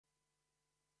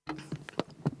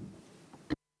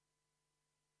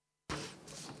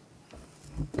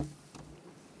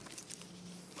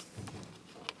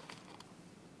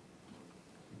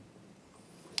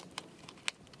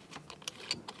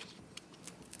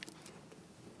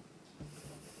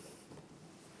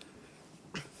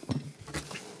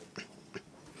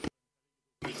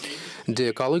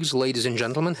Dear colleagues, ladies and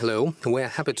gentlemen, hello. We're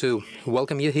happy to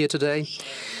welcome you here today.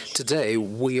 Today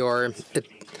we are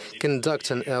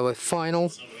conducting our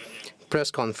final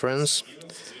press conference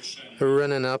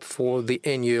running up for the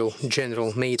annual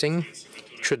general meeting.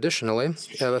 Traditionally,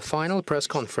 our final press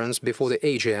conference before the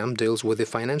AGM deals with the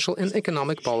financial and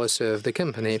economic policy of the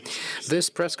company. This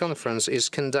press conference is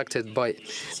conducted by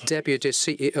Deputy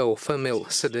CEO Famil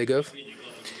Sadygov,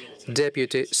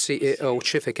 Deputy CEO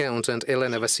Chief Accountant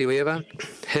Elena Vasilieva,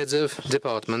 Heads of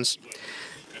Departments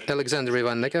Alexander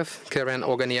Ivannikov, Karen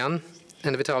Oganyan,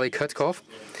 and Vitaly Khatkov.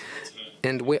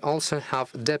 And we also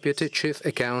have Deputy Chief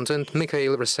Accountant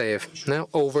Mikhail Raseyev. Now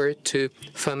over to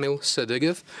Famil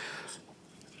Sadygov,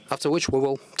 after which we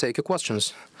will take your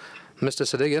questions. Mr.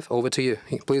 Sadygov, over to you.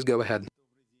 Please go ahead.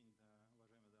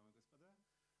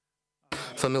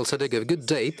 Famil Sadygov, good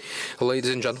day,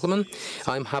 ladies and gentlemen.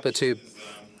 I'm happy to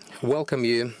welcome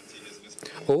you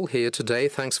all here today.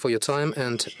 Thanks for your time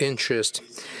and interest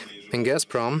in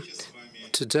Gazprom.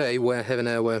 Today we're having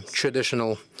our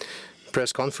traditional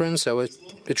press conference, a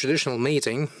traditional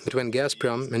meeting between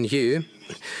Gazprom and you.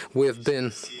 We've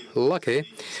been lucky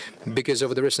because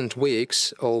over the recent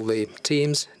weeks all the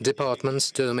teams,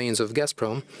 departments, domains of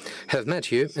Gazprom have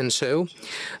met you, and so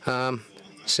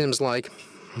seems like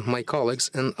my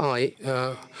colleagues and I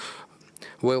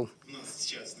will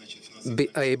be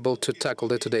able to tackle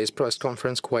today's press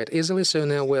conference quite easily. So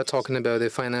now we're talking about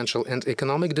the financial and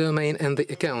economic domain and the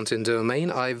accounting domain.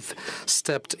 I've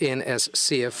stepped in as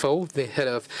CFO, the head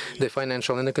of the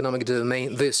financial and economic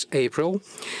domain, this April.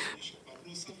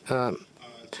 The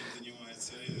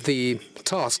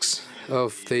tasks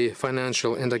of the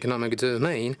financial and economic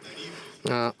domain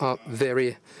are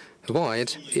very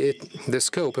wide. The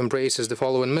scope embraces the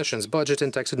following missions: budget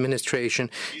and tax administration,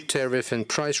 tariff and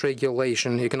price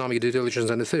regulation, economic due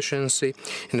diligence and efficiency,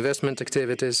 investment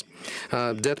activities,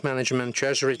 debt management,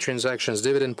 treasury transactions,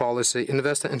 dividend policy,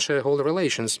 investor and shareholder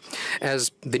relations.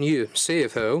 As the new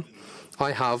CFO,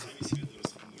 I have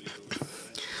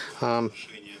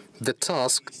the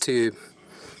task to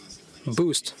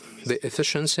boost the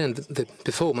efficiency and the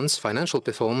performance, financial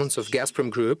performance of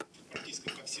Gazprom Group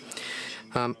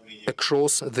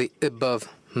across the above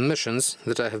missions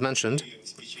that I have mentioned.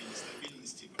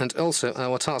 And also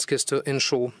our task is to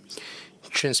ensure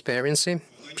transparency,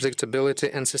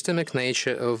 predictability and systemic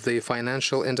nature of the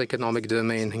financial and economic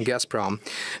domain in Gazprom.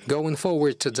 Going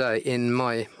forward today, in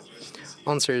my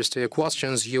answers to your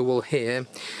questions, you will hear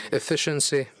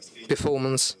efficiency,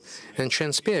 performance and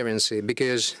transparency,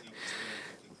 because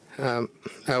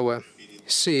our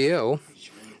CEO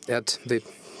at the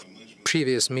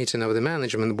previous meeting of the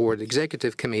Management Board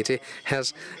Executive Committee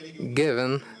has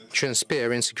given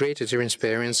transparency, greater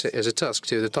transparency, as a task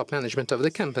to the top management of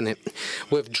the company.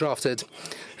 We've drafted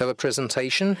our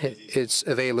presentation. It's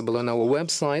available on our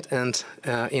website and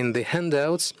in the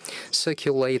handouts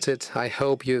circulated. I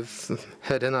hope you've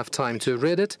had enough time to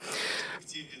read it.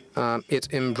 It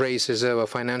embraces our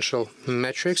financial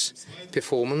metrics,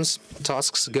 performance,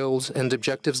 tasks, goals and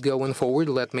objectives going forward.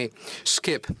 Let me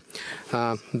skip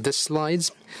the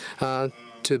slides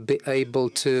to be able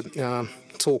to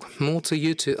talk more to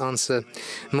you, to answer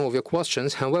more of your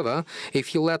questions. However,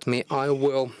 if you let me, I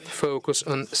will focus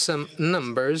on some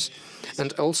numbers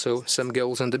and also some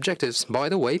goals and objectives. By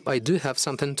the way, I do have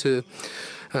something to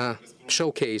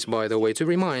showcase, by the way, to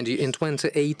remind you. In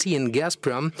 2018,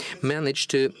 Gazprom managed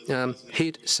to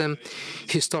hit some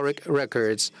historic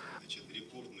records.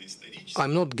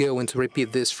 I'm not going to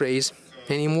repeat this phrase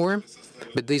anymore,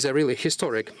 but these are really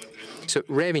historic. So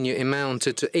revenue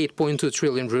amounted to 8.2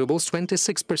 trillion rubles,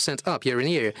 26% up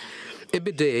year-on-year.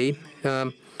 EBITDA,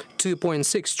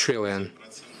 2.6 trillion,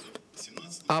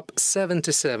 up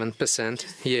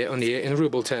 77% year-on-year in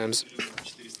ruble terms.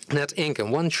 Net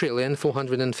income,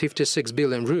 1,456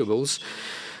 billion rubles,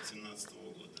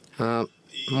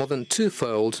 more than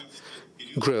twofold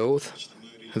growth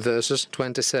versus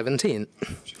 2017.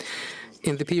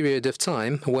 In the period of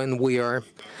time when we are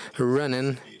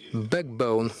running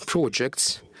backbone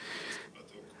projects,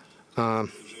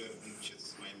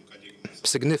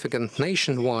 significant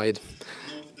nationwide,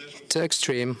 Tech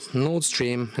Stream, Nord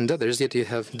Stream and others that you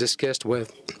have discussed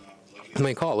with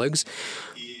my colleagues,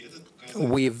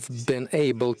 we've been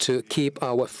able to keep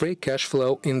our free cash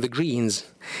flow in the greens,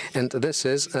 and this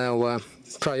is our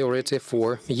priority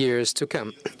for years to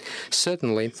come.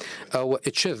 Certainly, our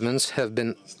achievements have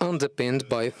been underpinned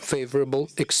by favorable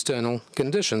external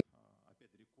conditions.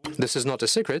 This is not a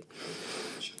secret.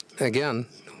 Again,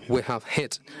 we have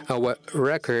hit our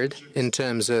record in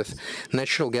terms of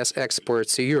natural gas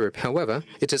exports to Europe. However,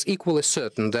 it is equally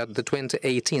certain that the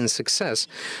 2018 success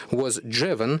was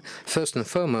driven first and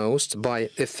foremost by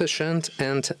efficient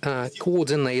and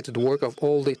coordinated work of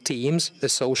all the teams,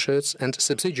 associates and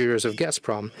subsidiaries of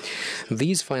Gazprom.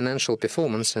 These financial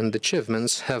performance and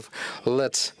achievements have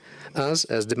led us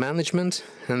as the management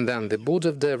and then the board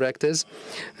of directors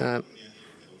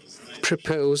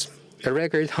propose a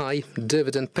record high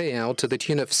dividend payout to the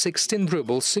tune of 16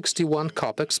 rubles 61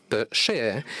 kopecks per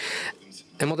share,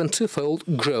 a more than twofold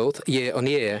growth year on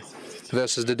year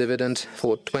versus the dividend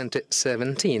for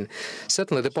 2017.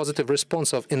 Certainly the positive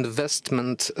response of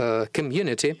investment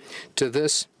community to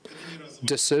this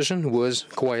decision was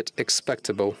quite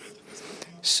expectable.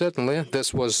 Certainly,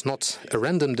 this was not a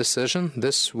random decision.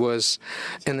 This was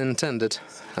an intended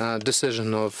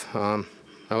decision of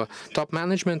our top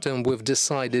management, and we've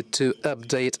decided to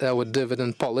update our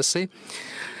dividend policy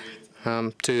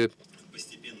to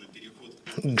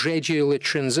gradually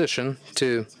transition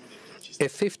to a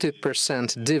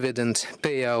 50% dividend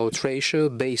payout ratio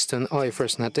based on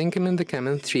IFRS net income in the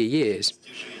coming 3 years.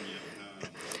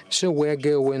 So we're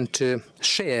going to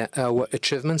share our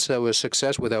achievements, our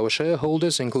success with our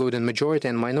shareholders, including majority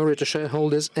and minority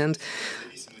shareholders, and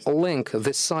link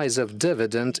the size of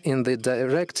dividend in the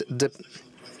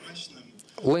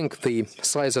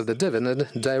dividend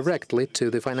directly to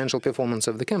the financial performance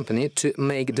of the company to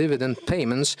make dividend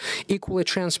payments equally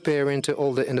transparent to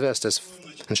all the investors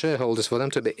and shareholders, for them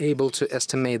to be able to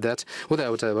estimate that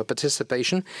without our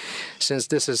participation, since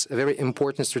this is a very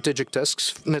important strategic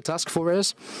task for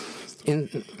us.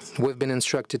 We've been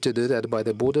instructed to do that by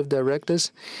the board of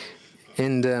directors,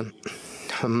 and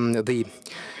the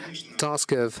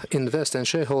task of investor and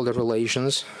shareholder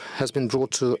relations has been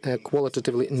brought to a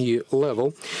qualitatively new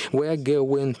level. We're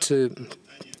going to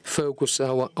focus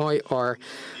our IR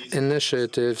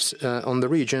initiatives on the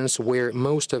regions where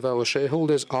most of our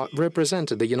shareholders are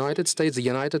represented, the United States, the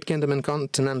United Kingdom and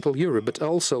continental Europe, but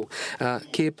also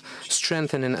keep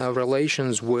strengthening our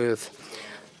relations with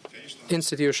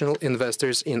institutional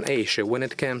investors in Asia. When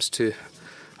it comes to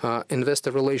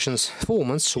investor relations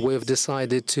formats, we've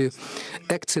decided to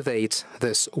activate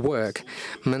this work,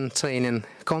 maintaining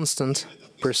constant,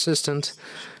 persistent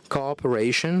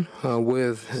cooperation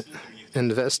with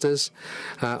investors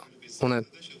on a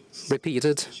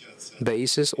repeated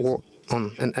basis or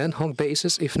on an ad hoc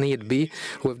basis if need be.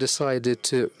 We've decided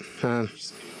to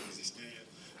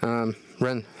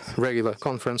run regular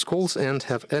conference calls and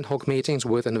have ad hoc meetings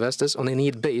with investors on a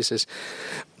need basis.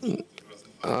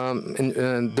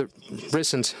 In the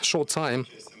recent short time,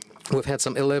 we've had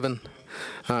some 11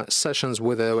 sessions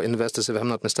with our investors, if I'm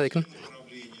not mistaken,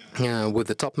 with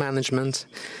the top management,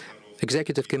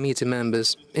 executive committee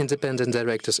members, independent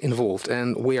directors involved,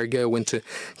 and we are going to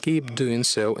keep doing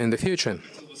so in the future.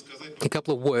 A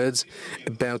couple of words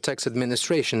about tax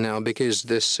administration now, because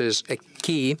this is a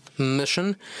key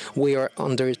mission we are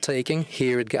undertaking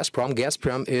here at Gazprom.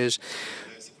 Gazprom is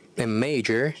a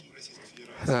major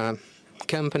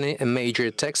company, a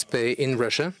major taxpayer in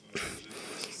Russia.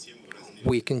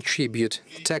 We contribute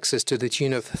taxes to the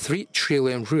tune of 3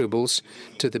 trillion rubles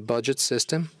to the budget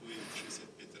system.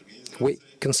 We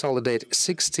consolidate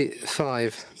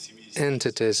 65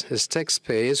 entities as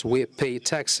taxpayers. We pay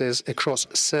taxes across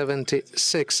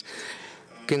 76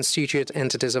 constituent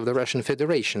entities of the Russian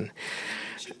Federation.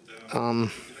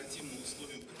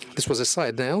 This was a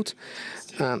side note.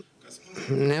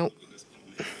 Now,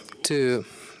 to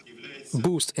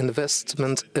boost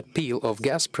investment appeal of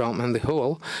Gazprom and the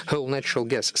whole natural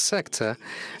gas sector,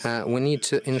 we need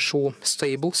to ensure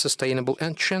stable, sustainable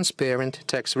and transparent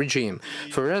tax regime.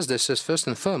 For us, this is first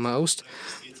and foremost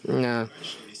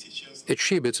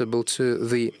attributable to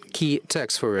the key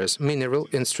tax for us, mineral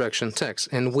extraction tax,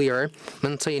 and we are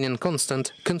maintaining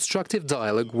constant constructive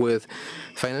dialogue with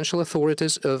financial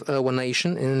authorities of our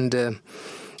nation. And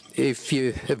if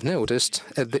you have noticed,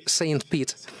 at the St.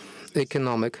 Pete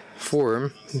Economic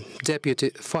Forum, Deputy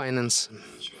Finance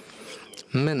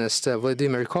Minister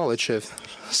Vladimir Kolychev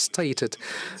stated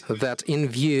that in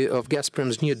view of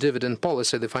Gazprom's new dividend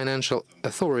policy, the financial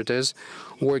authorities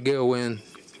were going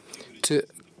to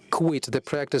quit the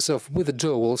practice of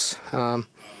withdrawals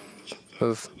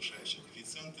of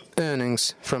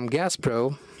earnings from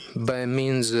Gazprom by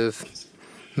means of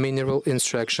mineral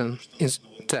extraction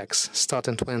tax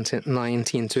starting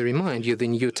 2019. To remind you, the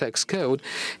new tax code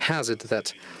has it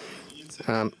that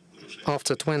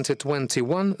after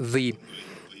 2021, the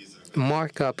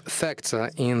markup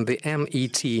factor in the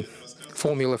MET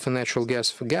formula for natural gas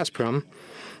for Gazprom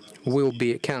will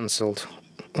be cancelled.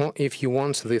 or if you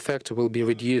want, the factor will be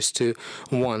reduced to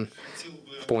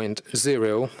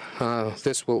 1.0.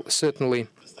 This will certainly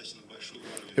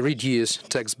reduce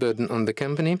tax burden on the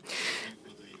company.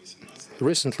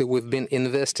 Recently, we've been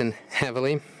investing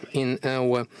heavily in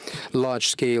our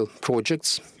large-scale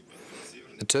projects,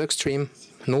 the Turk Stream,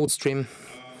 Nord Stream,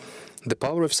 the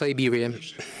Power of Siberia,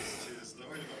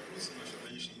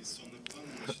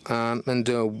 and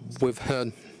we've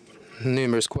heard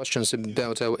numerous questions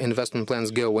about our investment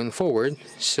plans going forward.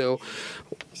 So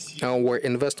our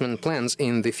investment plans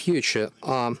in the future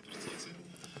are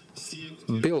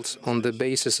built on the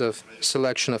basis of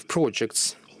selection of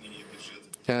projects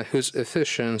whose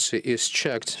efficiency is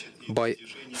checked by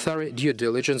thorough due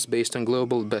diligence based on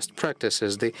global best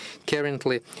practices. The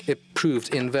currently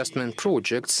approved investment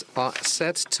projects are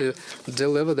set to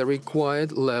deliver the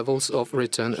required levels of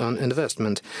return on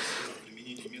investment.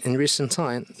 In recent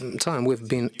time we've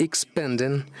been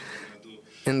expanding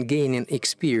and gaining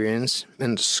experience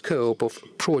and scope of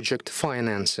project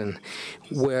financing.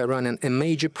 We're running a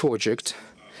major project.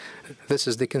 This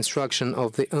is the construction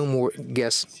of the Amur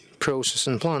gas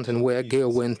processing plant, and we're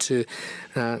going to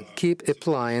keep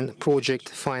applying project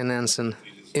financing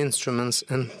instruments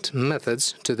and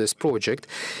methods to this project,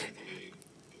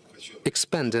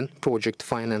 expanding project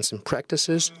financing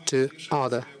practices to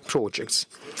other projects.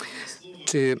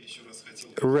 To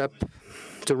wrap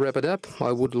it up,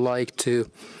 I would like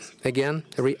to again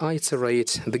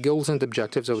reiterate the goals and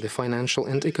objectives of the financial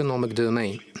and economic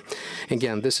domain.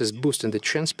 Again, this is boosting the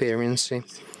transparency,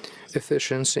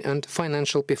 efficiency and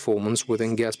financial performance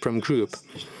within Gazprom Group.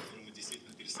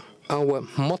 Our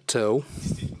motto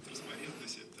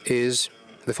is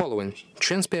the following: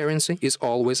 transparency is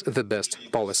always the best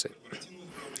policy,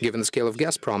 given the scale of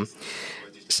Gazprom.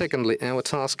 Secondly, our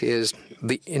task is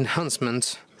the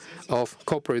enhancement of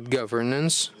corporate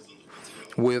governance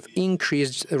with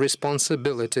increased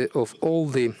responsibility of all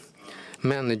the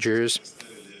managers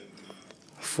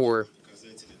for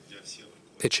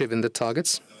achieving the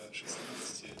targets.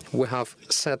 We have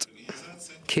set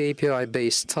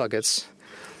KPI-based targets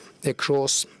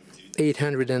across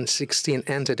 816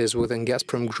 entities within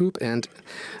Gazprom Group, and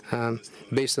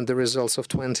based on the results of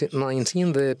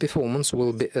 2019, the performance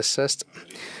will be assessed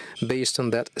based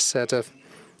on that set of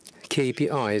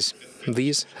KPIs.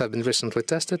 These have been recently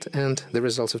tested, and the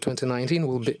results of 2019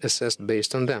 will be assessed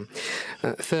based on them.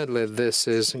 Thirdly, this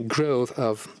is growth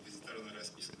of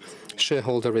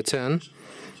shareholder return,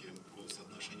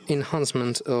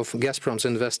 enhancement of Gazprom's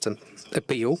investor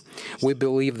appeal. We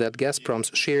believe that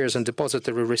Gazprom's shares and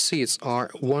depository receipts are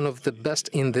one of the best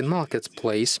in the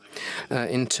marketplace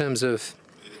in terms of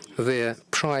their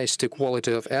price to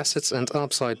quality of assets and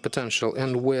upside potential,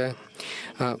 and we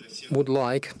would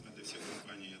like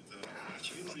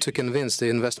to convince the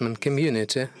investment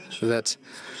community that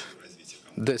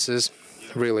this is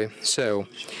really so.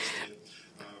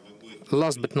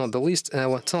 Last but not the least,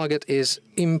 our target is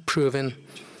improving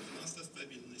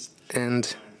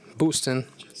and boosting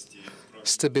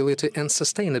stability and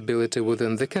sustainability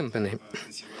within the company.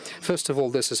 First of all,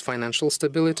 this is financial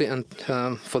stability, and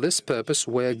for this purpose,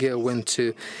 we're going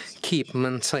to keep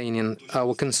maintaining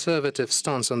our conservative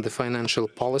stance on the financial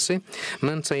policy,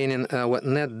 maintaining our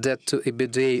net debt to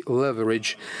EBITDA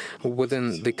leverage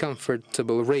within the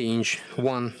comfortable range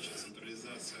 1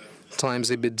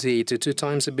 times EBITDA to 2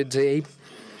 times EBITDA.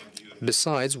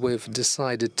 Besides, we've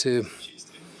decided to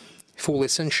fully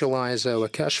centralize our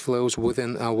cash flows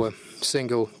within our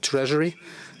single treasury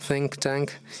think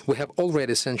tank. We have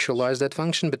already centralized that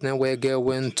function, but now we're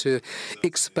going to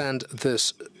expand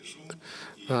this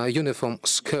uniform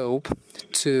scope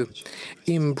to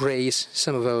embrace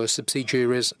some of our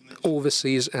subsidiaries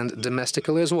overseas and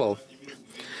domestically as well.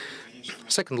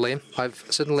 Secondly, I've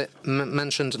certainly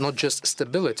mentioned not just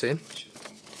stability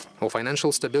or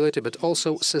financial stability, but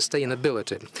also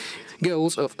sustainability.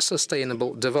 Goals of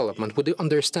sustainable development. We do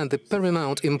understand the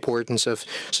paramount importance of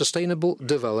sustainable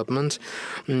development,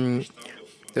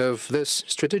 of this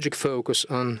strategic focus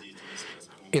on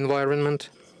environment,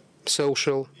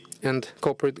 social and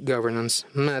corporate governance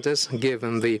matters,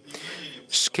 given the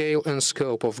scale and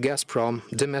scope of Gazprom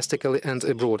domestically and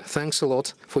abroad. Thanks a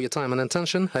lot for your time and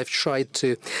attention. I've tried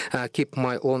to keep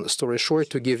my long story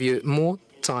short to give you more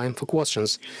time for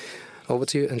questions. Over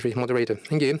to you, Andrei, moderator.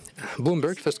 Thank you.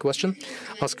 Bloomberg, first question.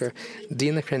 Oscar.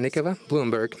 Dina Khrenikova,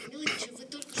 Bloomberg.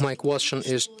 My question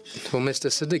is for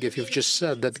Mr. Sadygev. You've just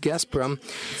said that Gazprom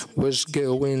was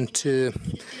going to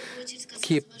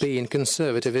keep being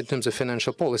conservative in terms of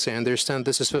financial policy. I understand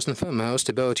this is first and foremost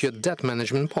about your debt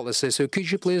management policy. So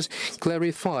could you please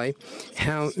clarify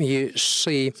how you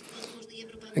see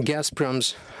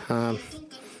Gazprom's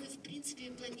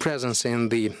presence in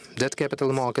the debt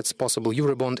capital markets, possible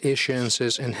Eurobond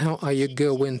issuances, and how are you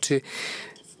going to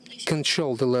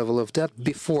control the level of debt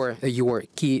before your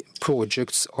key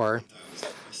projects are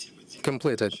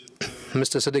completed?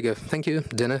 Mr. Sadigov, thank you,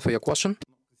 Dina, for your question.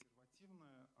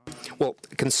 Well,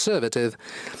 conservative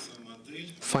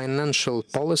financial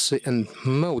policy and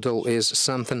model is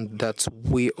something that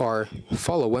we are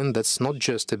following. That's not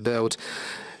just about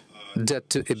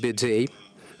debt to EBITDA,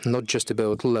 not just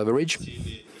about leverage,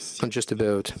 not just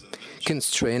about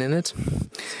constraining it.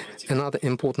 Another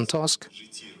important task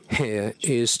here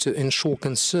is to ensure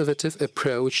conservative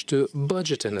approach to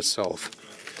budgeting itself,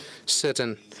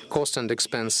 setting cost and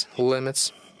expense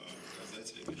limits,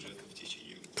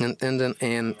 and then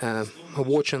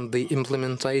watching the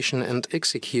implementation and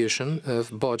execution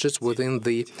of budgets within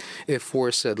the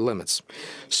aforesaid limits.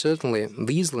 Certainly,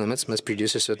 these limits must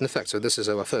produce a certain effect. So this is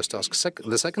our first task.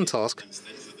 The second task,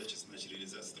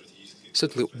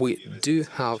 certainly we do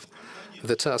have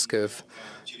the task of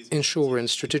ensuring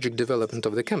strategic development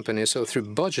of the company. So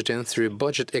through budgeting, through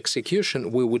budget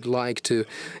execution, we would like to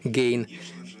gain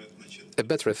a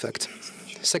better effect.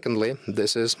 Secondly,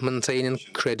 this is maintaining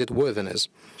credit worthiness.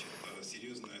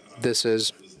 This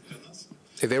is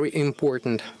a very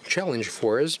important challenge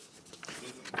for us.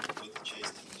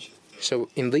 So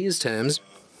in these terms,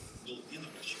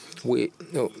 we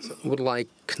would like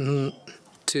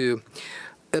to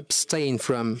abstain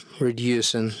from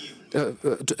reducing,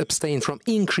 to abstain from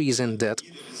increasing debt.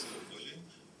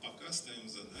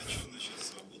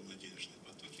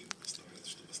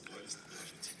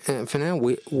 For now,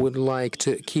 we would like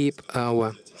to keep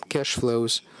our cash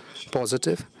flows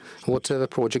positive, whatever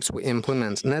projects we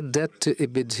implement. Net debt to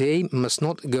EBITDA must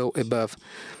not go above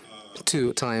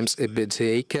 2 times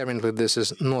EBITDA. Currently, this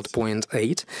is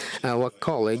 0.8. Our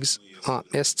colleagues are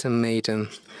estimating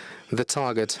the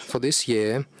target for this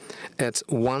year at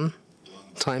 1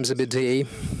 times EBITDA.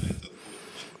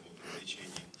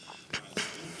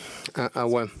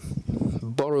 Our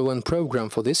borrowing program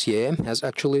for this year has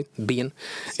actually been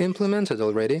implemented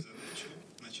already.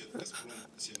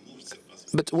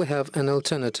 But we have an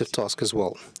alternative task as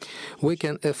well. We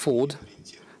can afford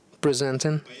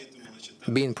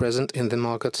being present in the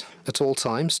market at all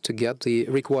times to get the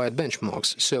required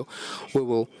benchmarks. So we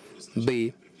will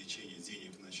be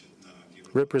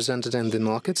represented in the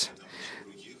market.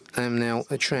 I'm now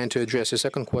trying to address a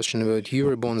second question about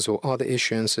Eurobonds or other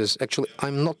issuances. Actually,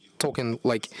 I'm not talking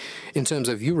like in terms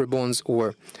of Eurobonds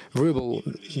or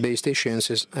ruble-based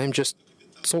issuances. I'm just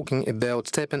talking about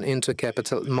tapping into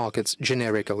capital markets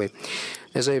generically.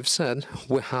 As I've said,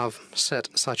 we have set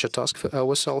such a task for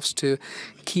ourselves to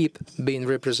keep being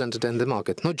represented in the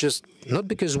market. Not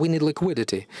because we need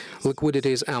liquidity.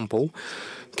 Liquidity is ample.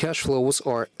 Cash flows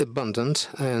are abundant,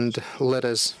 and let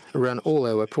us run all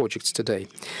our projects today.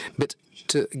 But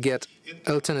to get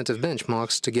alternative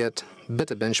benchmarks, to get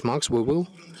better benchmarks, we will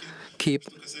keep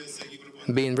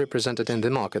being represented in the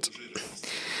market.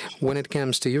 When it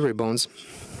comes to Eurobonds,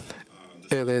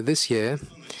 earlier this year,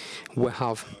 we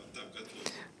have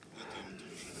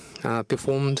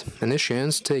performed an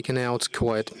issuance, taken out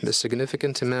quite a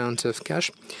significant amount of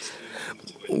cash.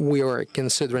 We are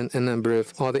considering a number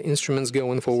of other instruments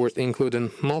going forward,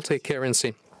 including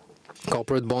multi-currency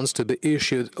corporate bonds to be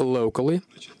issued locally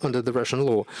under the Russian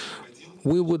law.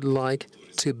 We would like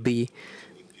to be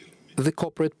the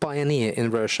corporate pioneer in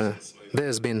Russia.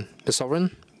 There's been a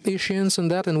sovereign issuance in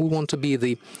that, and we want to be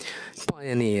the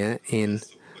pioneer in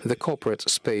the corporate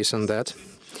space on that.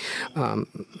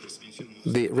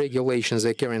 The regulations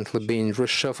are currently being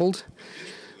reshuffled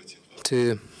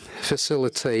to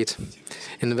facilitate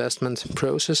investment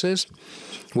processes.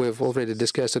 We've already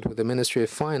discussed it with the Ministry of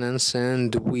Finance,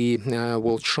 and we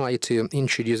will try to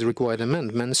introduce required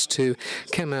amendments to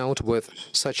come out with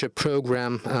such a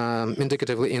program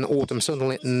indicatively in autumn.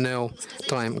 Certainly no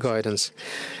time guidance.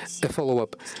 A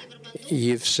follow-up.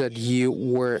 You've said you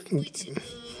were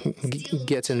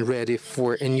getting ready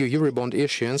for a new Eurobond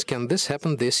issuance. Can this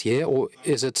happen this year, or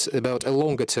is it about a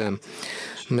longer term?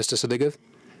 Mr. Sadigov?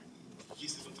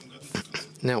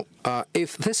 Now,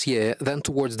 if this year, then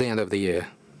towards the end of the year.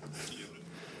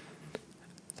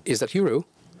 Is that euro?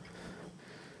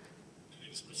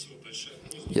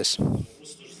 Yes.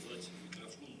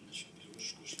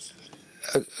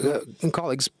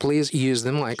 Colleagues, please use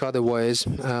the mic, otherwise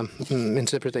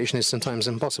interpretation is sometimes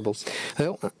impossible.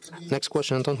 Next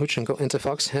question, Anton Huchenko,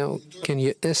 Interfax. How can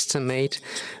you estimate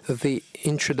the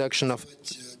introduction of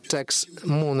tax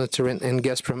monitoring in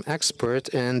Gazprom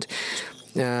export, and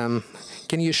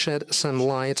can you shed some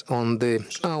light on the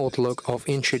outlook of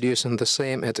introducing the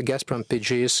same at Gazprom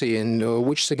PGSC, and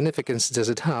which significance does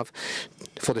it have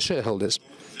for the shareholders?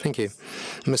 Thank you.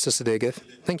 Mr. Sidigev,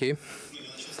 thank you.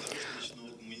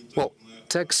 Well,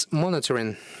 tax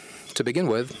monitoring, to begin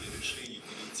with,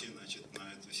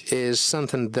 is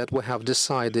something that we have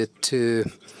decided to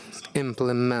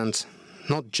implement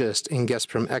not just in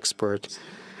Gazprom Export.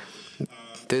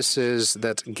 This is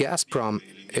that Gazprom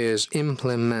is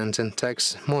implementing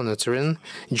tax monitoring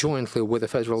jointly with the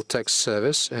Federal Tax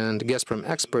Service, and Gazprom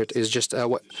Export is just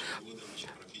our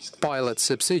pilot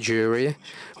subsidiary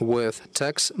with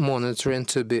tax monitoring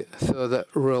to be further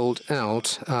rolled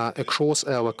out across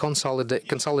our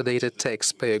consolidated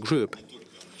taxpayer group.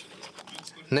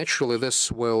 Naturally,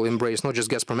 this will embrace not just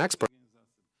Gazprom Export.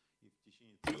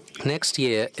 Next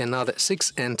year, another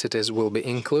 6 entities will be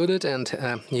included, and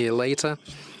a year later,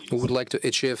 we would like to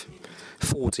achieve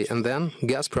 40, and then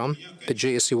Gazprom, the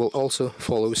GSE, will also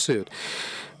follow suit.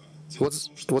 What's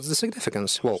the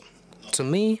significance? Well, to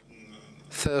me,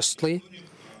 firstly,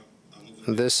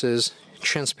 this is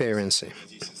transparency.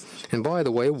 And by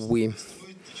the way,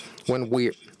 when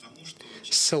we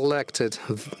selected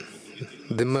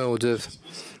the mode of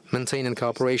maintaining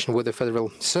cooperation with the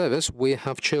Federal Service, we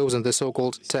have chosen the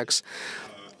so-called tax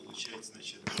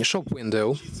shop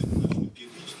window,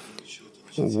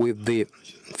 with the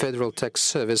Federal Tax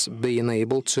Service being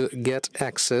able to get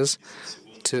access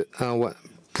to our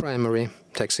primary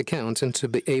tax account and to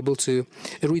be able to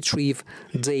retrieve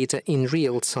data in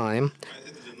real time,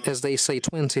 as they say,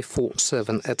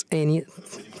 24/7 at any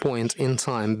point in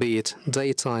time, be it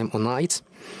daytime or night.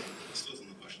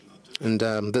 And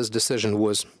this decision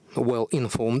was well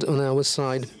informed on our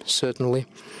side, certainly.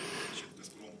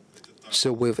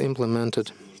 So we've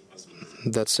implemented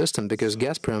that system because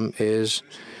Gazprom is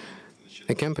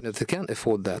a company that can't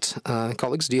afford that.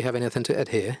 Colleagues, do you have anything to add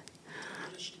here?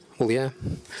 Well, yeah.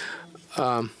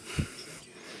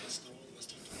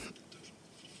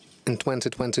 In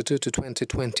 2022 to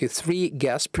 2023,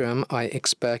 Gazprom, I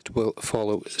expect, will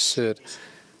follow suit.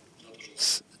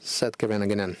 Said Karina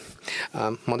Ganen.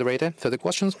 Moderator, further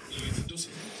questions?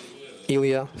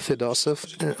 Ilya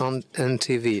Fedosov on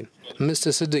NTV.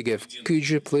 Mr. Sidigev, could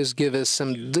you please give us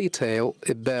some detail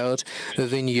about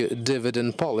the new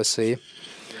dividend policy,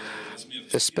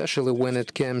 especially when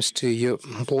it comes to your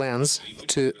plans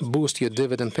to boost your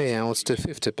dividend payouts to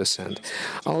 50%?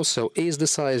 Also, is the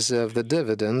size of the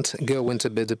dividend going to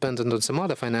be dependent on some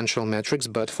other financial metrics,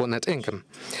 but for net income?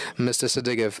 Mr.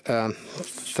 Sidigev,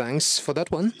 thanks for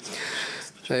that one.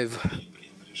 I've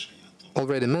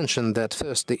already mentioned that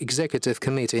first the Executive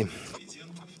Committee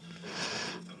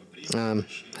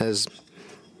has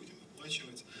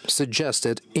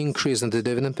suggested increasing the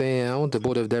dividend payout. The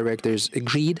Board of Directors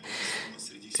agreed.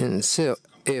 And so,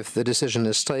 if the decision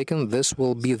is taken, this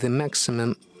will be the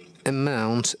maximum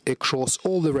amount across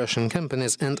all the Russian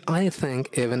companies, and I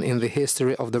think even in the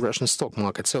history of the Russian stock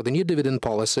market. So the new dividend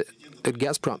policy at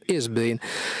Gazprom is being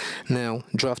now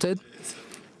drafted.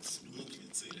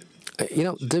 You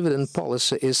know, dividend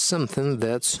policy is something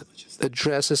that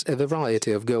addresses a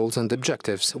variety of goals and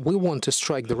objectives. We want to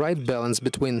strike the right balance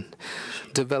between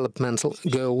developmental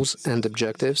goals and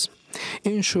objectives,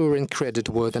 ensuring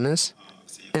creditworthiness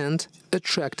and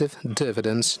attractive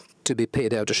dividends to be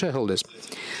paid out to shareholders.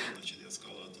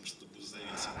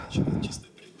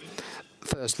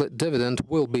 Firstly, dividend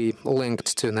will be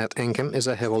linked to net income, as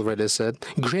I have already said.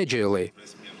 Gradually,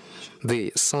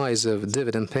 the size of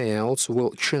dividend payouts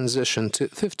will transition to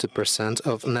 50%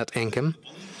 of net income.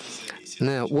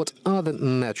 Now, what other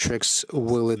metrics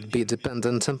will it be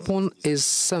dependent upon is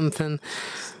something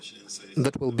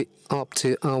that will be up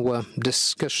to our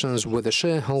discussions with the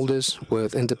shareholders,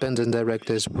 with independent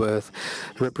directors, with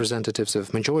representatives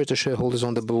of majority shareholders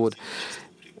on the board.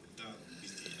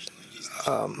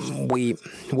 We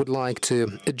would like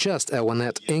to adjust our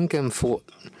net income for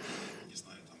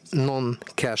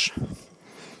non-cash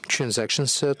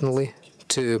transactions, certainly,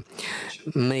 to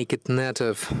make it net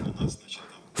of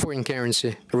foreign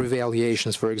currency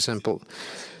revaluations, for example.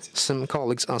 Some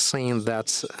colleagues are saying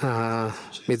that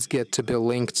it's got to be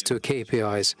linked to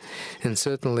KPIs, and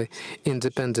certainly some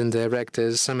independent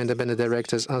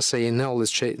directors are saying, no,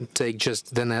 let's take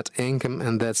just the net income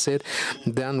and that's it.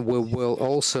 Then we will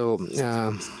also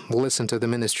listen to the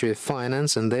Ministry of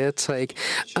Finance and their take.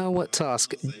 Our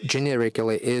task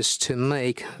generically is to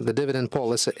make the dividend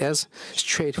policy as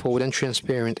straightforward and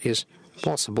transparent as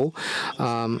possible,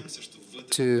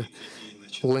 to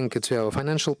link it to our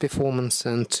financial performance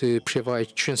and to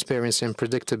provide transparency and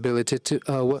predictability to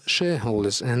our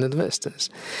shareholders and investors.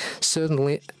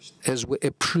 Certainly, as we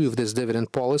approve this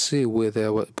dividend policy with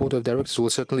our Board of Directors,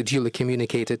 we'll certainly duly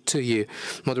communicate it to you.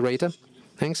 Moderator,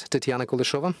 thanks. Tatiana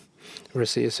Kuleshova,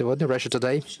 Russia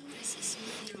Today.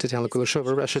 Tatiana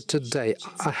Kuleshova, Russia Today.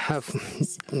 I have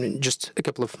just a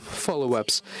couple of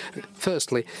follow-ups.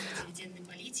 Firstly,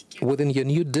 within your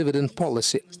new dividend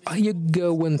policy, are you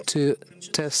going to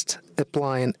test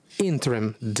applying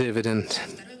interim dividend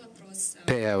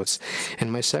payouts?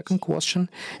 And my second question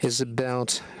is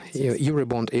about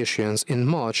Eurobond issuance. In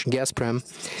March, Gazprom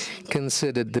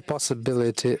considered the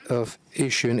possibility of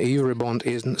issuing a Eurobond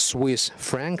in Swiss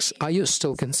francs. Are you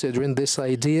still considering this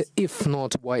idea? If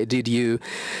not, why did you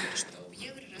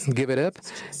give it up?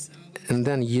 And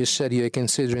then you said you're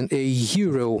considering a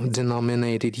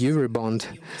euro-denominated Eurobond.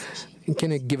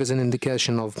 Can you give us an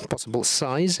indication of possible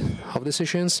size of this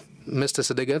issuance, Mr.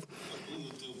 Sidygov?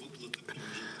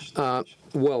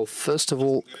 Well, first of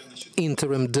all,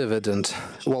 interim dividend.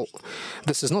 Well,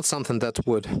 this is not something that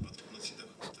would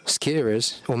scare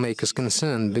us or make us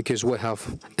concerned, because we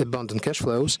have abundant cash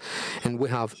flows and we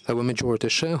have our majority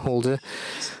shareholder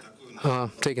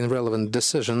taking relevant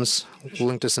decisions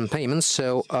linked to some payments.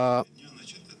 So,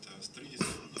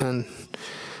 and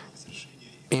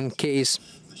in case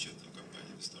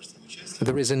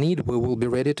there is a need, we will be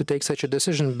ready to take such a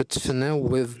decision. But for now,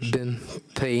 we've been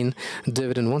paying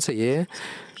dividend once a year.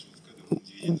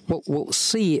 We'll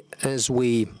see as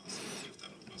we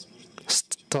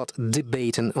start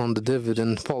debating on the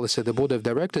dividend policy. The board of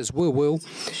directors, we will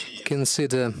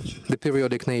consider the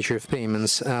periodic nature of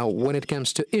payments. When it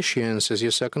comes to issuance, as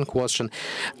your second question,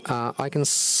 I can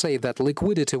say that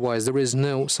liquidity-wise, there is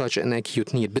no such an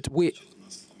acute need. But we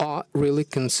are really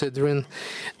considering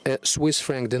a Swiss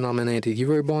franc-denominated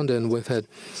Eurobond, and we've had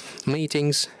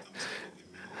meetings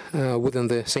within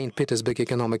the St. Petersburg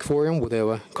Economic Forum with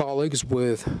our colleagues,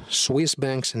 with Swiss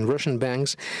banks and Russian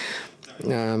banks,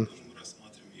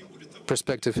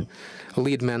 prospective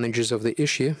lead managers of the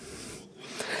issue.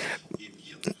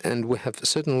 And we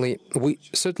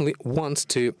certainly want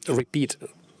to repeat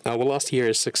our last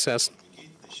year's success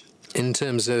in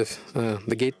terms of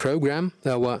the GATE program,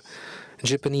 our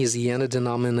Japanese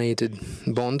yen-denominated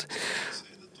bond.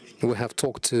 We have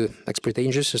talked to expert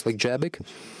agencies like JABIC.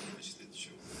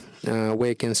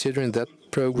 We're considering that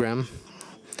program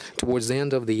towards the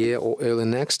end of the year or early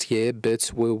next year,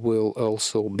 but we will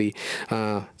also be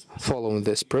following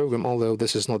this program, although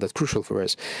this is not that crucial for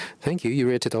us. Thank you,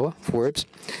 Yuria Titova, Forbes.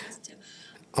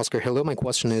 Oscar, hello. My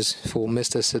question is for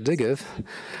Mr. Sidygov.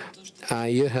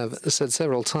 You have said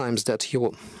several times that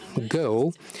your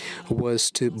goal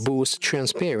was to boost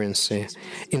transparency.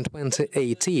 In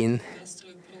 2018,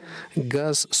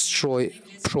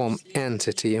 Gazprom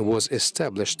entity was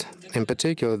established. In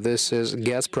particular, this is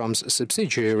Gazprom's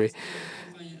subsidiary,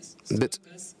 but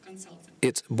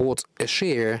it bought a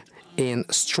share in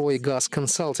Stroy Gas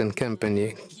Consulting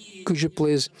Company. Could you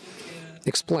please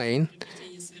explain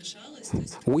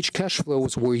which cash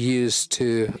flows were used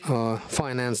to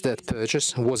finance that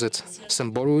purchase? Was it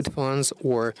some borrowed funds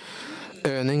or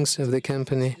earnings of the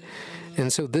company?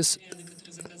 And so this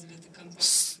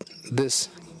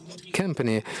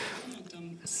company,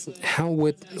 how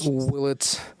will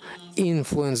it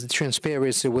influence the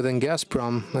transparency within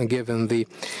Gazprom, given the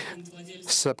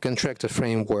subcontractor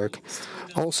framework?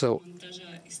 Also,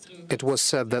 it was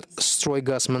said that Stroy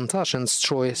Gas Montage and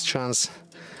Stroy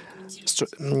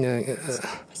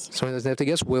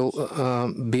Gas will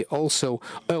be also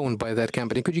owned by that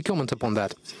company. Could you comment upon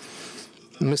that?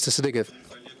 Mr. Sidygov,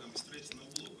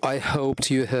 I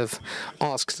hoped you have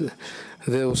asked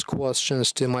those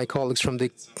questions to my colleagues from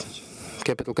the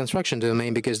capital construction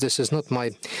domain, because this is not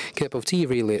my cup of tea,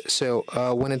 really. So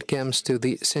when it comes to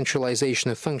the centralization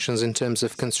of functions in terms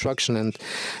of construction and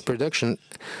production,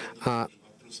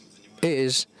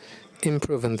 is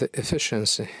improving the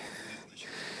efficiency.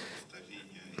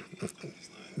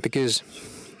 Because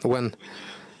when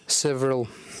several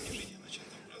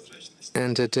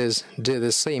entities do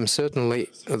the same, certainly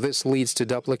this leads to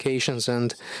duplications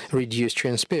and reduced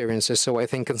transparency. So I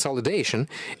think consolidation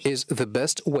is the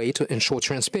best way to ensure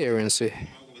transparency.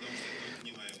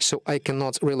 So I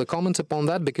cannot really comment upon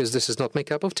that, because this is not my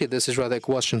cup of tea. This is rather a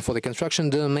question for the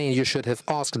construction domain. You should have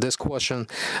asked this question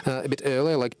a bit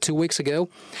earlier, like 2 weeks ago.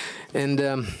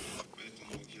 And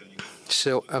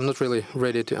so I'm not really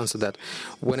ready to answer that.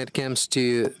 When it comes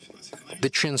to the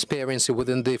transparency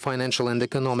within the financial and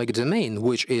economic domain,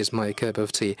 which is my cup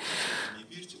of tea,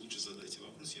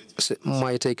 so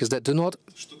my take is that do not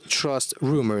trust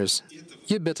rumors.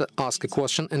 You better ask a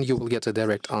question and you will get a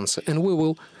direct answer. And we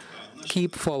will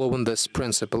keep following this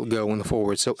principle going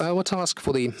forward. So our task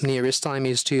for the nearest time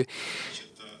is to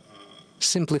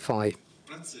simplify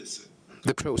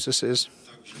the processes,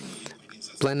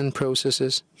 planning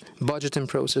processes, budgeting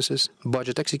processes,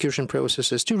 budget execution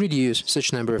processes, to reduce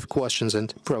such number of questions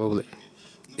and probably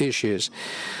issues.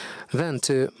 Then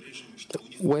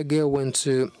we're going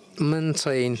to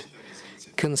maintain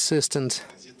consistent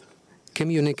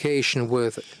communication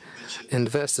with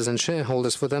investors and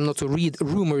shareholders for them not to read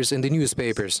rumors in the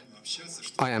newspapers.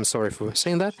 I am sorry for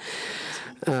saying that.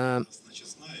 And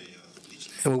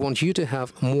we want you to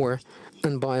have more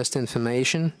unbiased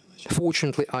information.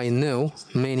 Fortunately, I know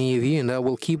many of you, and I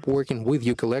will keep working with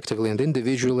you collectively and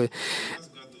individually.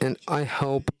 And I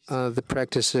hope the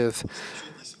practice of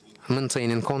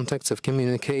maintaining contacts of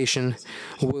communication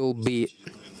will be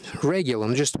regular,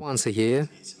 and just once a year,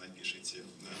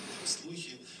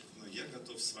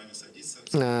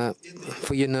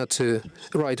 for you not to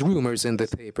write rumors in the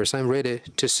papers. I'm ready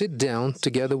to sit down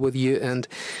together with you and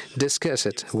discuss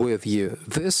it with you.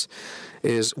 This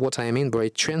is what I mean by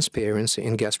transparency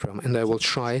in Gazprom, and I will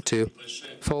try to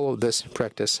follow this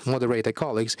practice. Moderator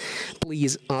colleagues,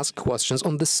 please ask questions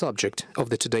on the subject of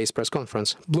today's press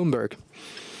conference. Bloomberg.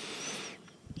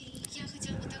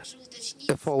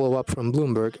 A follow-up from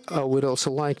Bloomberg. I would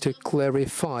also like to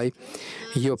clarify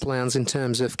your plans in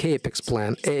terms of CAPEX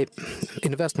plan, a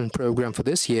investment program for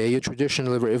this year. You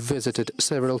traditionally revisited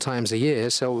several times a year,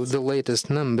 so the latest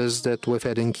numbers that we've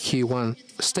had in Q1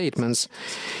 statements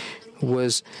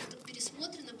was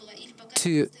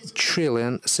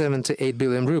 2,078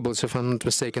 billion rubles, if I'm not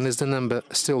mistaken. Is the number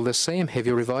still the same? Have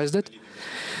you revised it?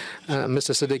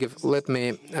 Mr. Siddiqov, let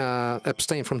me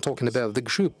abstain from talking about the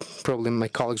group. Probably my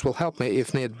colleagues will help me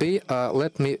if need be.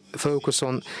 Let me focus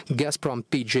on Gazprom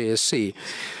PJSC.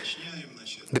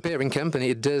 The parent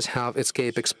company, it does have its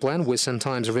CAPEX plan. We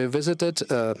sometimes revisit it.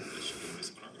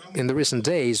 In the recent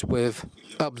days, we've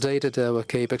updated our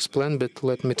CAPEX plan, but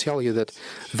let me tell you that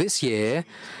this year,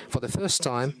 for the first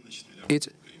time,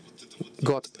 it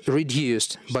got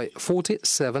reduced by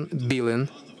 47 billion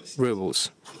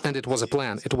rubles. And it was a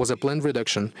plan. It was a planned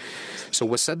reduction. So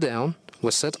we sat down,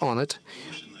 we sat on it,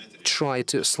 tried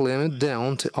to slim it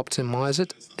down, to optimize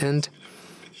it, and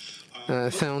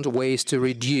found ways to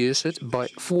reduce it by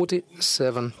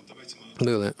 47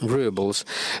 million rubles.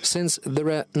 Since there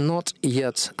are not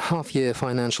yet half-year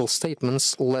financial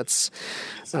statements, let's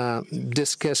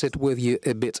discuss it with you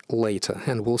a bit later,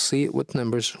 and we'll see what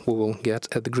numbers we will get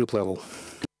at the group level.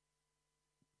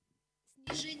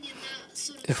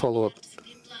 A follow-up.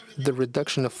 The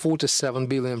reduction of 47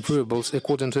 billion rubles,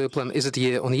 according to the plan, is it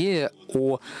year-on-year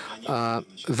or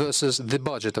versus the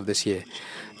budget of this year?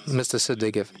 Mr.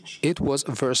 Siddiqov, it was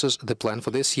versus the plan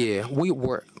for this year. We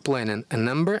were planning a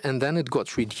number, and then it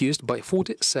got reduced by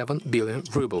 47 billion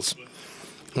rubles.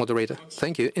 Moderator,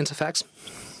 thank you. Interfax.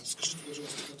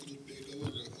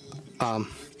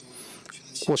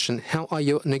 Question: how are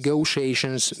your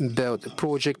negotiations about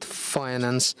project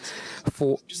finance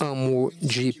for Amur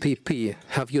GPP?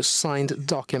 Have you signed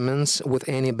documents with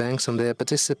any banks on their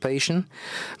participation?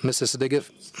 Mr.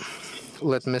 Siddiqov,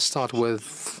 let me start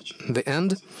with the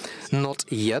end. Not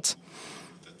yet.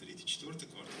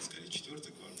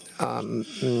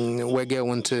 We're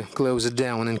going to close it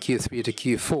down in Q3 to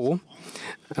Q4.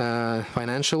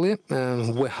 Financially,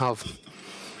 we have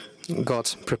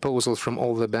got proposals from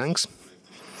all the banks.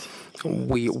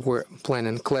 We were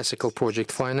planning classical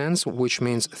project finance, which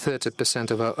means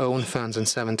 30% of our own funds and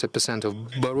 70% of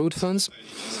borrowed funds.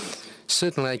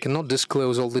 Certainly, I cannot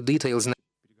disclose all the details now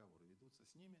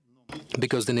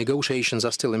because the negotiations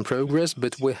are still in progress,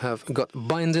 but we have got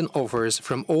binding offers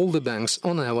from all the banks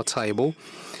on our table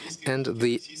and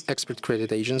the expert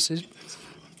credit agencies.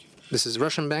 This is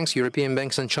Russian banks, European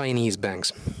banks, and Chinese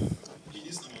banks.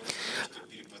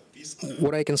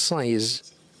 What I can say is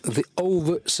the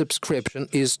oversubscription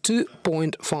is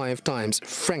 2.5 times.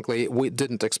 Frankly, we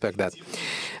didn't expect that.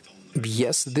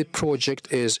 Yes, the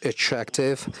project is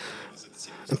attractive,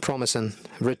 promising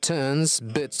returns,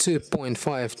 but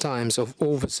 2.5 times of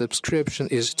oversubscription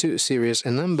is too serious a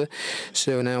number.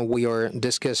 So now we are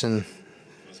discussing,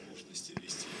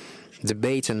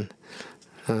 debating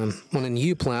on a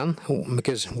new plan,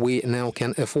 because we now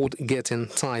can afford getting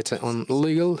tighter on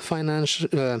legal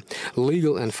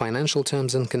and financial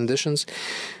terms and conditions.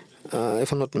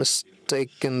 If I'm not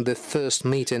mistaken, the first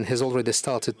meeting has already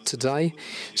started today,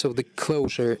 so the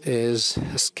closure is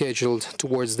scheduled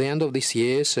towards the end of this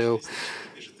year. So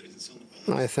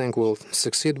I think we'll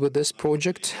succeed with this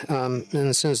project.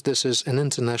 And since this is an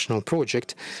international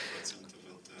project,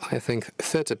 I think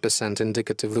 30%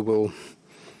 indicatively will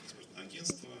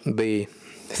be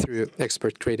through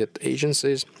expert credit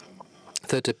agencies,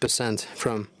 30%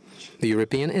 from the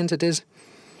European entities,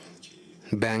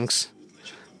 banks,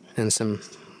 and some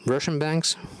Russian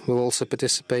banks will also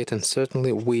participate, and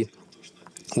certainly we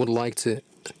would like to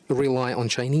rely on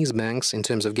Chinese banks in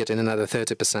terms of getting another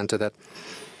 30% of that.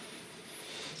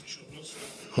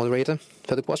 Moderator,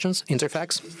 further questions?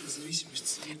 Interfax?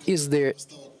 Is there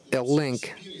a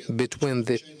link between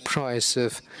the price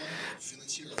of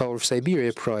Power of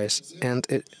Siberia price and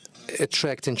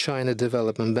attracting China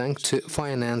Development Bank to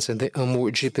finance the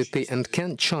Amur GPP? And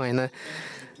can China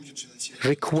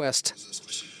request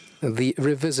the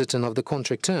revisiting of the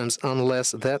contract terms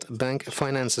unless that bank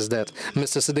finances that?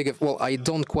 Mr. Sidigov, well, I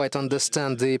don't quite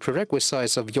understand the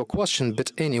prerequisites of your question,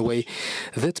 but anyway,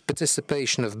 that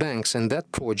participation of banks in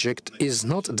that project is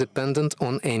not dependent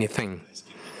on anything.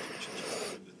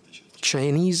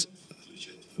 Chinese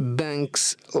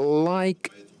banks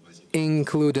like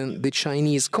including the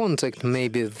Chinese contact.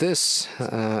 Maybe this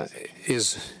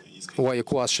is why your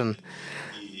question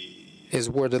is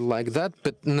worded like that,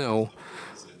 but no.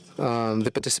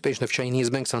 The participation of Chinese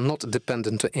banks are not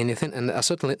dependent to anything and are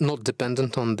certainly not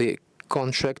dependent on the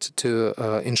contract to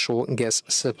ensure gas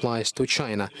supplies to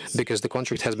China, because the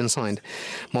contract has been signed.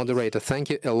 Moderator, thank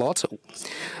you a lot.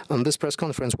 On this press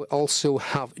conference, we also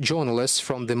have journalists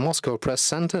from the Moscow Press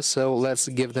Center, so let's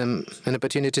give them an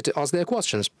opportunity to ask their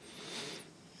questions.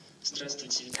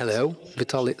 Hello,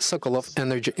 Vitaly Sokolov,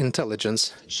 Energy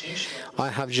Intelligence. I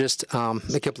have just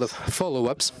a couple of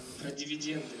follow-ups.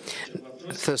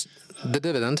 First, the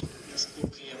dividend.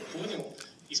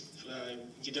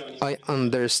 I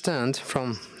understand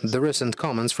from the recent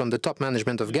comments from the top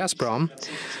management of Gazprom,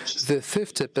 the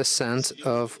 50%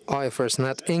 of IFRS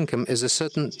net income is a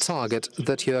certain target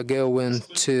that you are going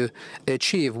to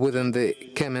achieve within the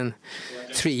coming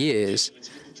 3 years.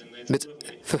 But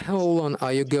for how long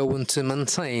are you going to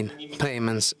maintain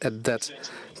payments at that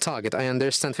target? I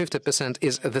understand 50%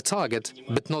 is the target,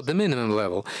 but not the minimum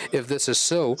level. If this is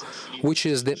so, which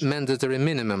is the mandatory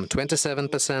minimum,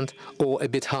 27% or a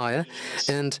bit higher?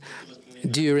 And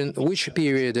during which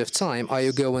period of time are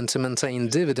you going to maintain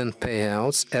dividend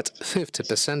payouts at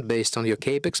 50% based on your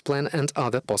CAPEX plan and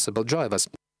other possible drivers?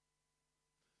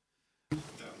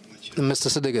 Mr.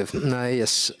 Sidigov,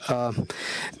 yes,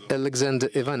 Alexander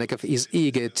Ivanikov is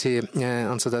eager to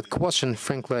answer that question.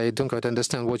 Frankly, I don't quite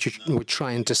understand what you were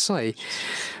trying to say.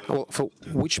 Well, for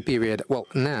which period? Well,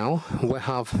 now we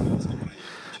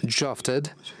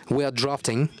are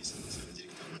drafting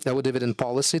our dividend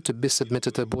policy to be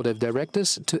submitted to the Board of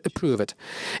Directors to approve it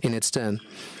in its turn.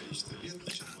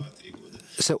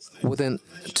 So within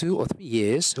 2 or 3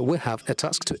 years, we have a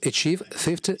task to achieve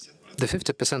the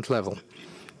 50% level,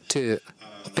 to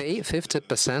pay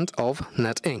 50% of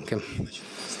net income.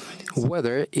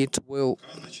 Whether it will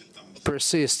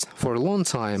persist for a long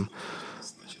time,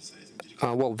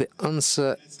 well, the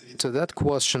answer to that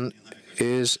question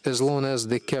is as long as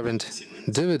the current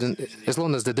dividend, as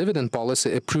long as the dividend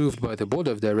policy approved by the Board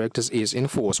of Directors is in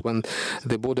force. When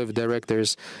the Board of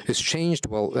Directors is changed,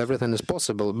 well, everything is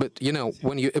possible. But, you know,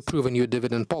 when you approve a new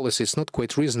dividend policy, it's not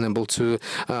quite reasonable to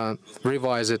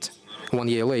revise it 1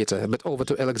 year later. But over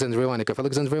to Alexander Ivanikov.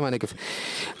 Alexander Ivanikov,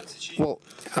 well,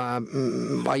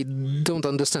 I don't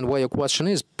understand why your question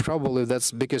is. Probably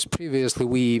that's because previously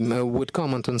we would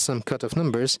comment on some cut-off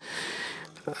numbers.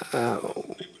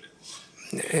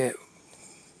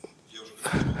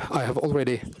 I have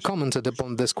already commented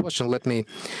upon this question. Let me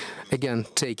again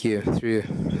take you through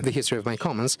the history of my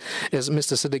comments. As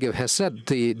Mr. Sidigov has said,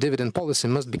 the dividend policy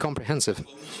must be comprehensive.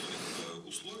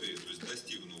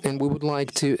 And we would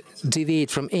like to deviate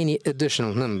from any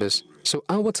additional numbers. So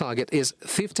our target is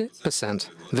 50%,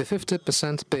 the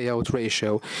 50% payout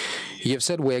ratio. You've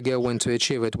said we're going to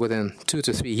achieve it within 2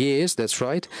 to 3 years, that's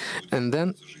right. And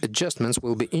then adjustments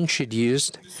will be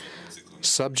introduced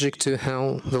subject to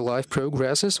how the life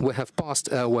progresses. We have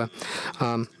passed our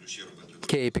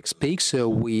CAPEX peak, so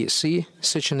we see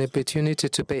such an opportunity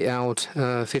to pay out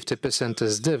 50%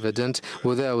 as dividend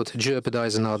without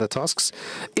jeopardizing other tasks.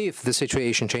 If the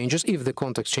situation changes, if the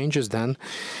context changes, then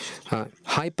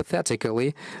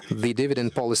hypothetically the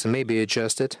dividend policy may be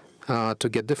adjusted to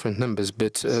get different numbers,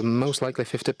 but most likely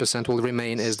 50% will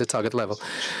remain as the target level.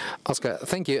 Oscar,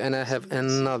 thank you. And I have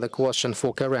another question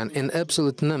for Karen. In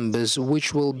absolute numbers,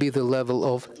 which will be the level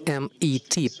of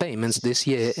MET payments this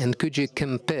year? And could you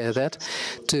compare that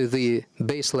to the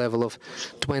base level of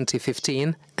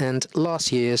 2015 and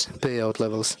last year's payout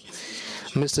levels?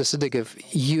 Mr. Sidigov,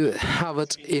 you have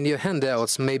it in your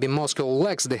handouts. Maybe Moscow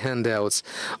lacks the handouts.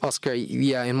 Oscar,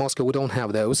 yeah, in Moscow we don't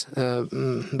have those.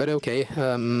 But okay,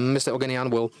 Mr. Oganyan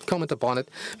will comment upon it.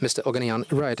 Mr. Oganyan,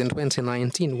 right, in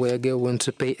 2019 we're going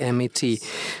to pay MET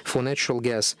for natural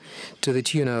gas to the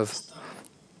tune of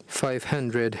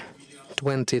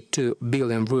 522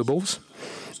 billion rubles,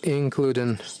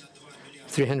 including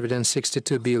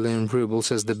 362 billion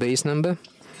rubles as the base number,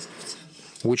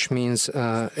 which means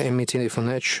MET for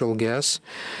natural gas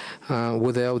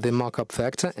without the markup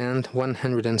factor, and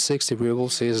 160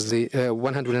 rubles is the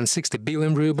 160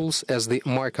 billion rubles as the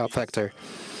markup factor.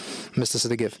 Mr.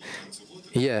 Sidigev,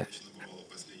 yeah,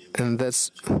 and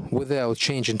that's without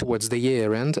changing towards the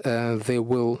year end. There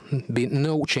will be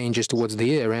no changes towards the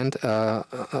year end,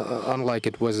 unlike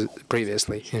it was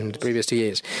previously in the previous 2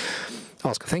 years.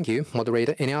 Oscar, thank you.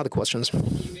 Moderator, any other questions?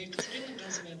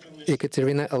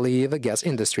 Ekaterina Aliyeva, gas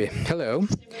industry. Hello.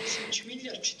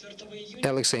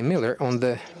 Alexei Miller on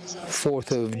the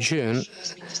 4th of June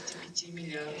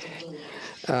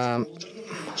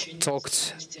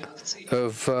talked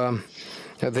of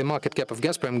the market cap of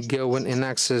Gazprom going in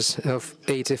excess of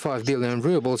 85 billion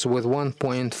rubles with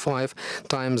 1.5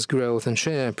 times growth in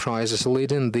share prices,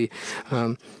 leading the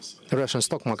Russian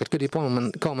stock market. Could you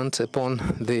comment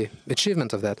upon the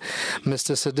achievement of that?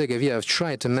 Mr. Sidigev, yeah, I've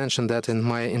tried to mention that in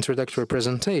my introductory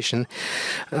presentation.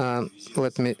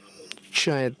 Let me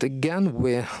try it again.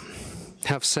 We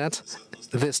have set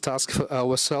this task for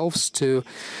ourselves to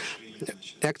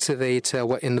activate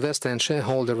our investor and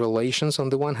shareholder relations on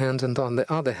the one hand, and on the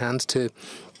other hand to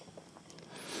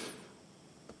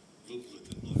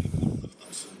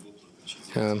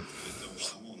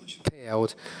pay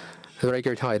out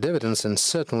record high dividends, and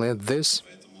certainly this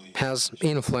has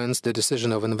influenced the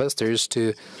decision of investors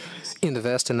to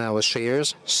invest in our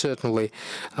shares. Certainly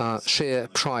share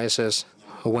prices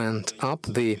went up.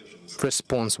 The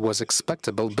response was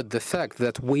expectable, but the fact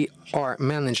that we are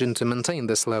managing to maintain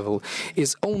this level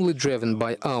is only driven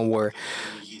by our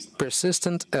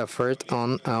persistent effort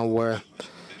on our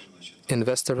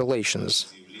investor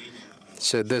relations.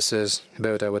 So this is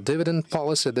about our dividend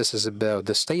policy, this is about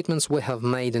the statements we have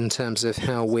made in terms of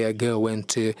how we are going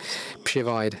to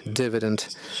provide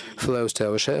dividend flows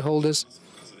to our shareholders.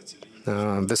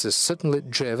 This is certainly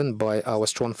driven by our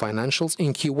strong financials.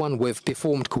 In Q1 we've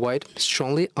performed quite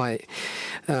strongly. I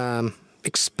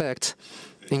expect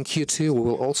in Q2 we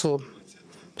will also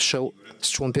show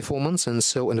strong performance, and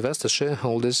so investors,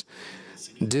 shareholders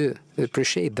do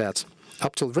appreciate that.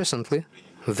 Up till recently,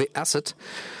 the asset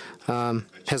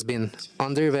has been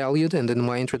undervalued, and in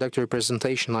my introductory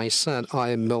presentation I said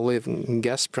I believe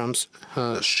Gazprom's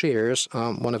shares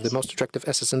are one of the most attractive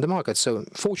assets in the market. So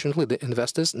fortunately the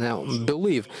investors now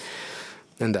believe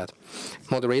in that.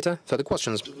 Moderator, further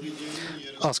questions?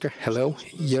 Oscar, hello.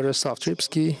 Yaroslav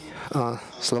Tripsky,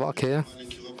 Slovakia.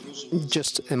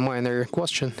 Just a minor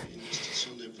question.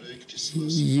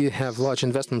 You have large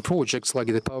investment projects like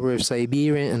the Power of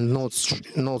Siberia and Nord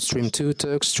Stream 2,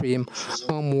 Turk Stream,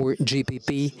 Amur,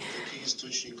 GPP.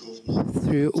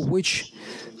 Through which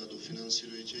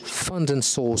funding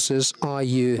sources are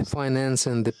you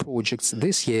financing the projects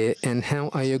this year, and how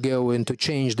are you going to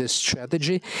change this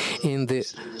strategy in the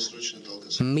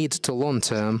mid to long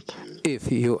term, if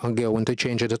you are going to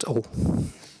change it at all?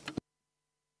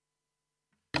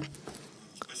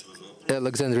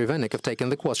 Alexander Ivanik have taken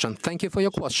the question. Thank you for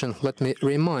your question. Let me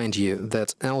remind you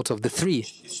that out of the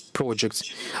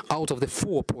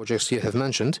 4 projects you have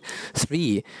mentioned,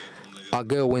 3 are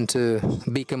going to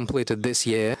be completed this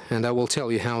year, and I will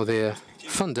tell you how they're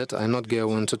funded. I'm not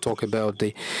going to talk about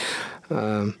the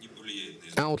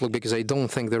outlook, because I don't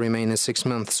think the remaining 6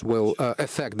 months will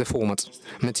affect the format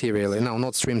materially. Now,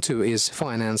 Nord Stream 2 is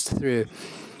financed through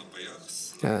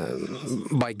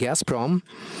by Gazprom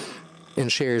in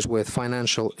shares with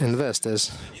financial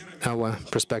investors, our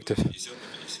prospective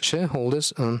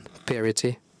shareholders on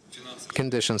parity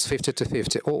conditions,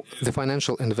 50-50. All the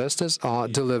financial investors are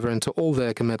delivering to all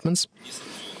their commitments.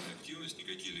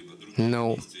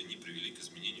 No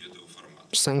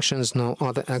sanctions, no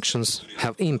other actions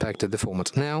have impacted the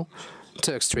format. Now,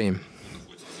 Turk Stream.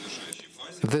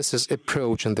 This is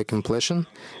approaching the completion,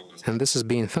 and this is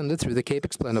being funded through the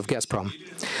capex plan of Gazprom.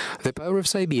 The Power of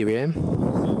Siberia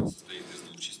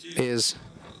is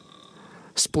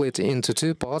split into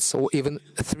 2 parts, or even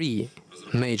 3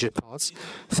 major parts.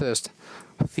 First,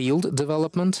 field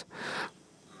development,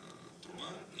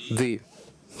 the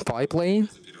pipeline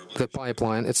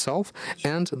itself,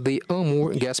 and the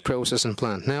Amur gas processing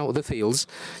plant. Now, the fields.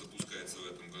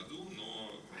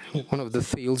 One of the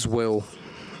fields will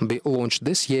be launched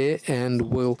this year and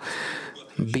will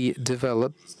be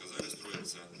developed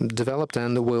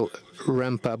and will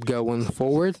ramp up going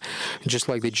forward. Just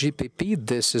like the GPP,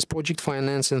 this is project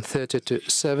financing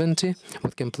 30-70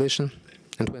 with completion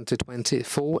in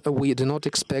 2024. We do not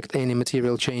expect any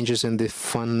material changes in the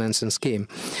financing scheme.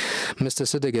 Mr.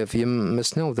 Sidigev, you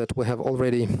must know that we have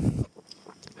already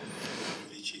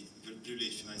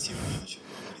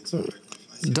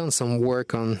done some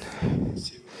work on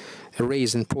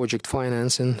raising project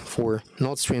financing for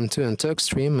Nord Stream 2 and Turk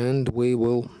Stream, and we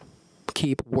will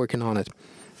keep working on it.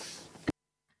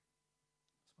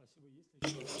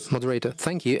 Moderator,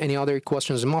 thank you. Any other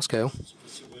questions in Moscow?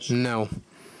 No.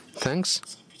 Thanks.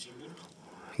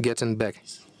 Getting back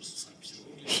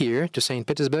here to St.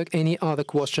 Petersburg. Any other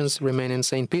questions remain in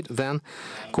St. Pete? Then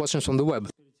questions from the web.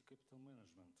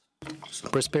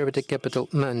 Prosperity Capital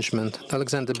Management,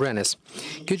 Alexander Brenes.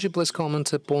 Could you please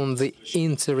comment upon the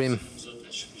interim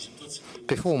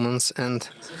performance and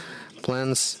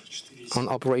plans on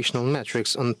operational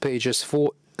metrics on pages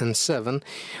 4 and 7?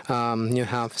 You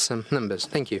have some numbers.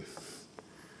 Thank you.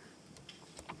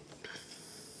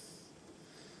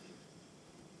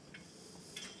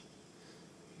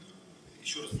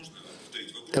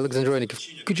 Alexander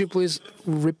Brenes, could you please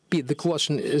repeat the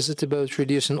question? Is it about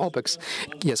reducing OPEX?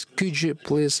 Yes. Could you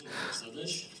please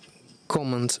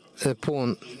comment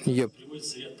upon your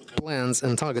plans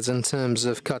and targets in terms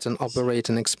of cutting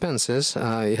operating expenses?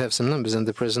 You have some numbers in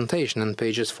the presentation on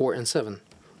pages 4 and 7.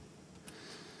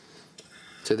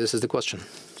 So this is the question.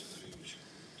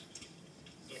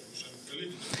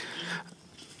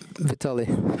 Vitaly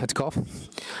Hetkov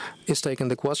is taking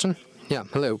the question. Yeah,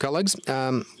 hello, colleagues.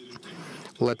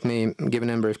 Let me give a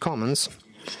number of comments.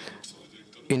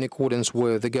 In accordance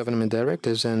with the government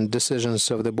directives and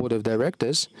decisions of the Board of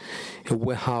Directors,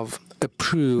 we have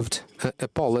approved a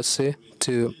policy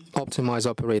to optimize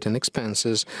operating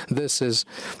expenses. This is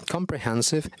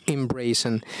comprehensive,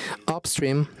 embracing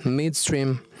upstream,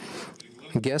 midstream,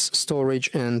 gas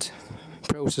storage and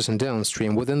processing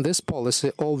downstream. Within this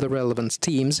policy, all the relevant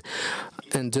teams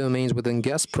and domains within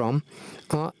Gazprom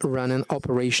are running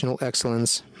operational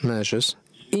excellence measures,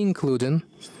 including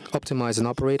optimizing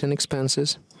operating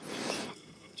expenses,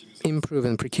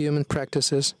 improving procurement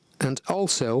practices, and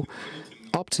also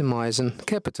optimizing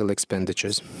capital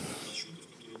expenditures.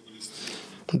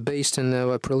 Based on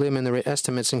our preliminary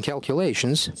estimates and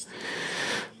calculations,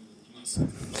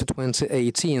 for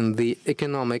 2018, the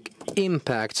economic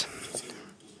impact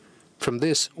from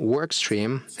this work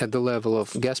stream at the level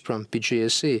of Gazprom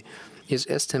PGSE is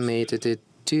estimated at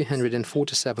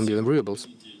 247 billion rubles.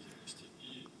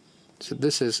 So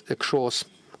this is across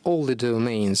all the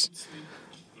domains: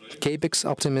 CAPEX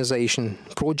optimization,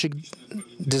 project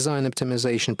design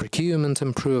optimization, procurement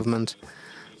improvement,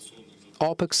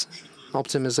 OPEX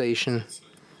optimization,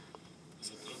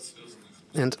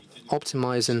 and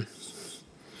optimizing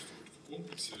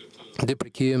the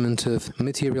procurement of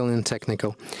material and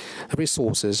technical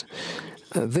resources.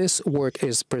 This work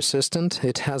is persistent.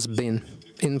 It has been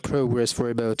in progress for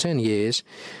about 10 years,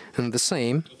 and the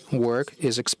same work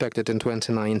is expected in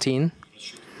 2019.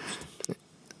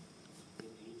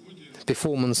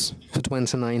 Performance for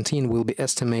 2019 will be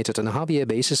estimated on a half-year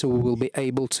basis, so we will be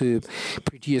able to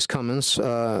produce comments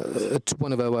at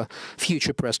one of our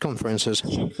future press conferences.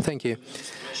 Thank you.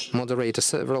 Moderator,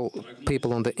 several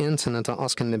people on the internet are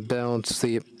asking about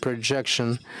the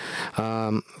projection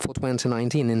for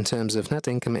 2019 in terms of net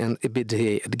income and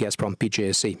EBITDA at Gazprom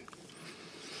PGSE.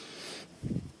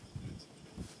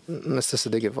 Mr.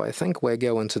 Sidygov, I think we're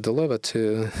going to deliver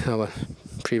to our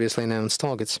previously announced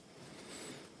targets.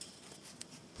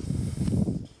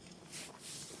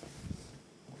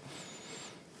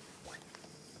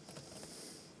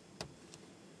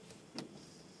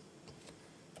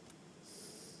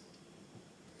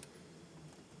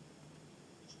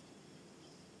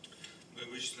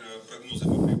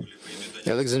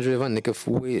 Alexander Ivannikov,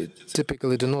 we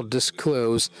typically do not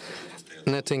disclose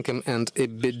net income and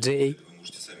EBITDA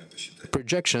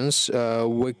projections.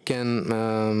 We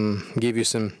can give you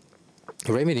some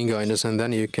revenue guidance, and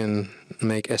then you can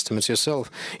make estimates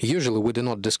yourself. Usually, we do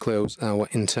not disclose our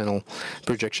internal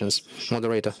projections.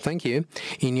 Moderator, thank you.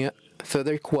 Any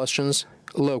further questions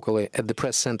locally at the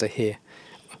press center here?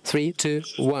 3, 2,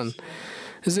 1.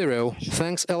 0.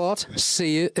 Thanks a lot.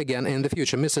 See you again in the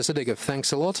future. Mr. Sidygov,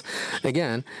 thanks a lot.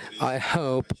 Again, I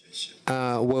hope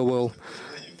we will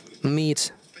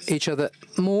meet each other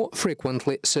more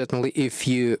frequently, certainly, if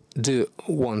you do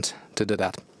want to do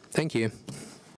that. Thank you.